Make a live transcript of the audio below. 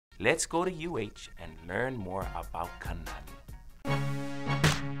Let's go to UH and learn more about Kanani.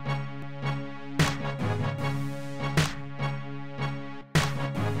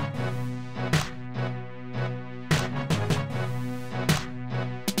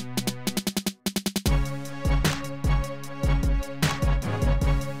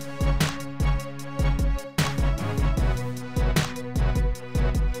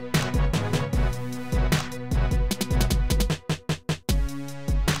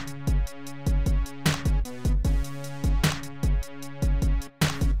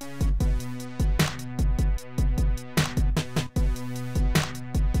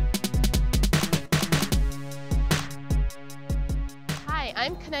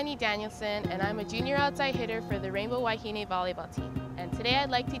 I'm Kanani Danielson, and I'm a junior outside hitter for the Rainbow Wahine volleyball team. And today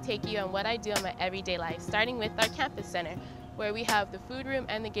I'd like to take you on what I do in my everyday life, starting with our campus center, where we have the food room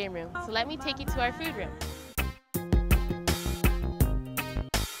and the game room. So let me take you to our food room.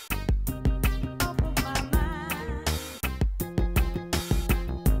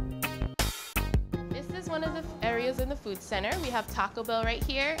 This is one of the areas in the food center. We have Taco Bell right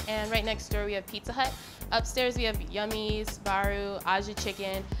here, and right next door we have Pizza Hut. Upstairs we have Yummies, Baru, Aja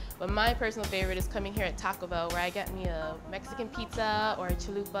Chicken, but my personal favorite is coming here at Taco Bell, where I get me a Mexican pizza or a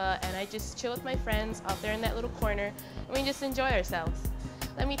chalupa, and I just chill with my friends out there in that little corner, and we just enjoy ourselves.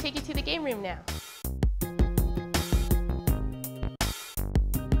 Let me take you to the game room now.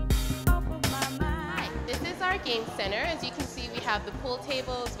 Hi, this is our game center. As you can see, we have the pool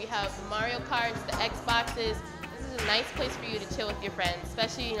tables, we have the Mario Karts, the Xboxes. This is a nice place for you to chill with your friends,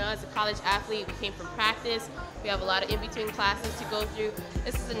 especially, as a college athlete. We came from practice. We have a lot of in-between classes to go through.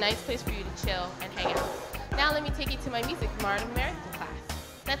 This is a nice place for you to chill and hang out. Now let me take you to my music from Art of America class.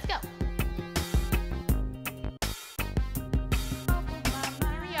 Let's go.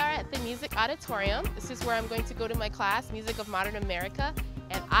 Here we are at the Music Auditorium. This is where I'm going to go to my class, Music of Modern America.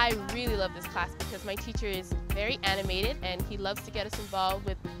 And I really love this class because my teacher is very animated and he loves to get us involved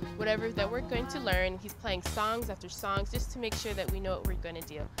with whatever that we're going to learn. He's playing songs after songs just to make sure that we know what we're going to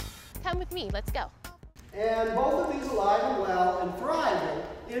do. Come with me, let's go. And both of these alive and well and thriving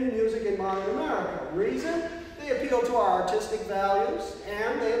in music in modern America. Reason? They appeal to our artistic values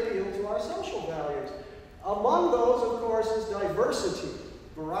and they appeal to our social values. Among those, of course, is diversity,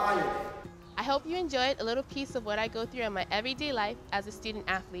 variety. I hope you enjoyed a little piece of what I go through in my everyday life as a student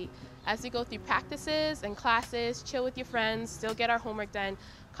athlete. As we go through practices and classes, chill with your friends, still get our homework done,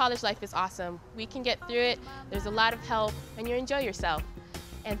 college life is awesome. We can get through it, there's a lot of help, and you enjoy yourself.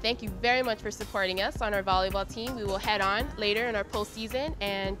 And thank you very much for supporting us on our volleyball team. We will head on later in our postseason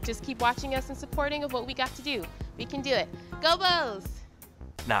and just keep watching us and supporting of what we got to do. We can do it. Go Bulls!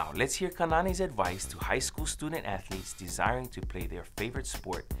 Now, let's hear Kanani's advice to high school student athletes desiring to play their favorite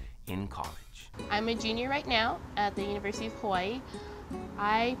sport in college. I'm a junior right now at the University of Hawaii.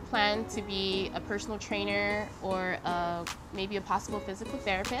 I plan to be a personal trainer or maybe a possible physical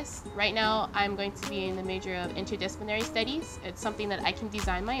therapist. Right now, I'm going to be in the major of interdisciplinary studies. It's something that I can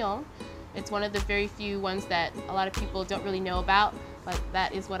design my own. It's one of the very few ones that a lot of people don't really know about, but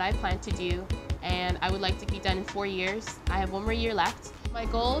that is what I plan to do. And I would like to be done in 4 years. I have 1 more year left. My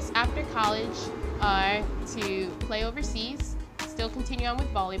goals after college are to play overseas, still continue on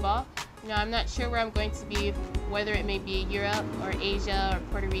with volleyball. I'm not sure where I'm going to be, whether it may be Europe or Asia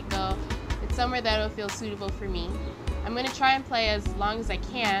or Puerto Rico. It's somewhere that will feel suitable for me. I'm going to try and play as long as I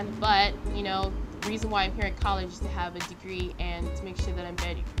can, but the reason why I'm here at college is to have a degree and to make sure that I'm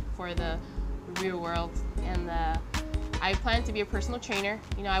ready for the real world. And I plan to be a personal trainer.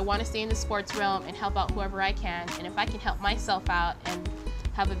 I want to stay in the sports realm and help out whoever I can. And if I can help myself out and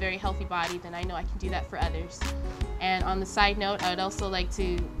have a very healthy body, then I know I can do that for others. And on the side note, I would also like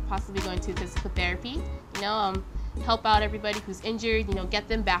to possibly go into physical therapy, help out everybody who's injured, get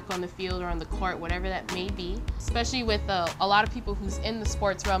them back on the field or on the court, whatever that may be. Especially with a lot of people who's in the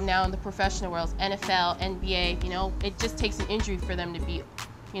sports realm now in the professional world, NFL, NBA, it just takes an injury for them to be,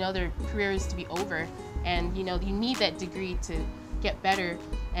 their careers to be over. And, you need that degree to get better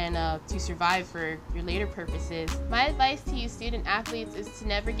and to survive for your later purposes. My advice to you student athletes is to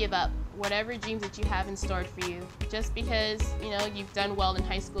never give up. Whatever dreams that you have in store for you. Just because, you've done well in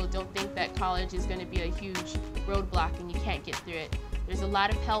high school, don't think that college is going to be a huge roadblock and you can't get through it. There's a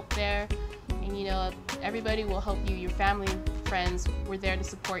lot of help there, and everybody will help you. Your family, friends, we're there to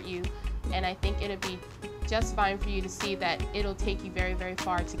support you. And I think it'll be just fine for you to see that it'll take you very, very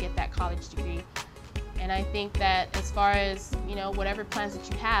far to get that college degree. And I think that as far as, whatever plans that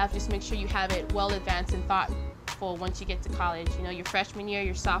you have, just make sure you have it well advanced and thoughtful once you get to college. Your freshman year,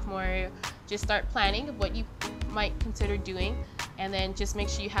 your sophomore year, just start planning of what you might consider doing, and then just make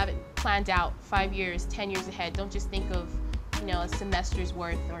sure you have it planned out 5 years, 10 years ahead. Don't just think of, a semester's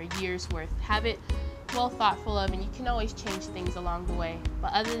worth or a year's worth. Have it well thoughtful of, and you can always change things along the way.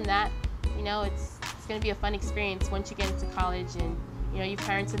 But other than that, it's going to be a fun experience once you get into college, and your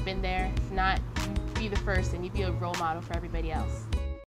parents have been there. If not, you be the first and you be a role model for everybody else.